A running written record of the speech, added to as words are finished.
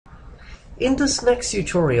In this next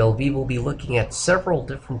tutorial, we will be looking at several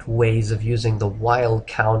different ways of using the while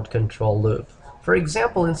count control loop. For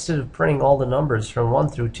example, instead of printing all the numbers from 1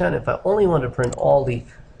 through 10, if I only want to print all the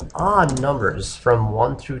odd numbers from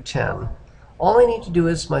 1 through 10, all I need to do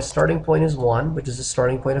is my starting point is 1, which is the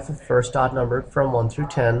starting point of the first odd number from 1 through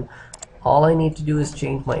 10. All I need to do is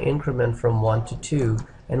change my increment from 1 to 2.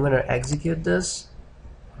 And when I execute this,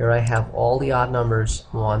 here I have all the odd numbers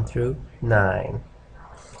 1 through 9.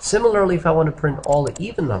 Similarly, if I want to print all the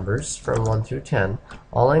even numbers from 1 through 10,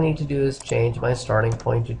 all I need to do is change my starting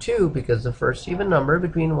point to 2, because the first even number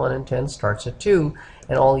between 1 and 10 starts at 2,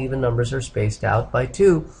 and all even numbers are spaced out by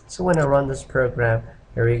 2. So when I run this program,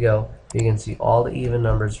 here we go, you can see all the even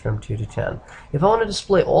numbers from 2 to 10. If I want to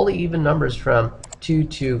display all the even numbers from 2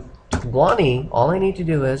 to 20, all I need to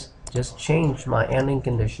do is just change my ending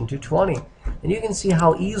condition to 20. And you can see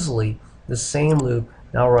how easily the same loop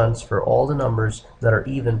now runs for all the numbers that are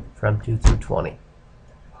even from 2 through 20.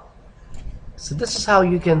 So this is how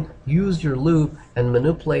you can use your loop and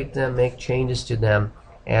manipulate them, make changes to them.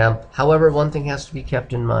 However, one thing has to be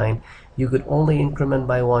kept in mind. You could only increment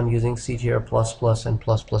by 1 using CTR++ and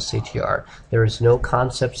 ++CTR. There is no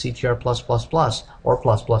concept CTR+++ or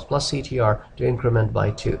 +++CTR to increment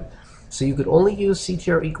by 2. So you could only use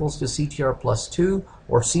CTR equals to CTR plus 2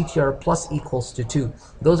 or CTR plus equals to 2.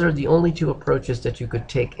 Those are the only two approaches that you could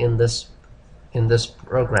take in this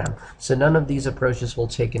program. So none of these approaches will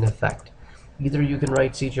take in effect. Either you can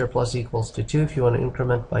write CTR plus equals to 2 if you want to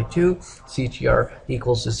increment by 2, CTR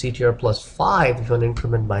equals to CTR plus 5 if you want to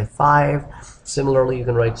increment by 5. Similarly, you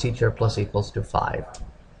can write CTR plus equals to 5.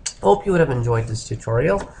 Hope you would have enjoyed this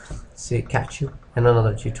tutorial. Catch you in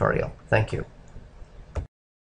another tutorial. Thank you.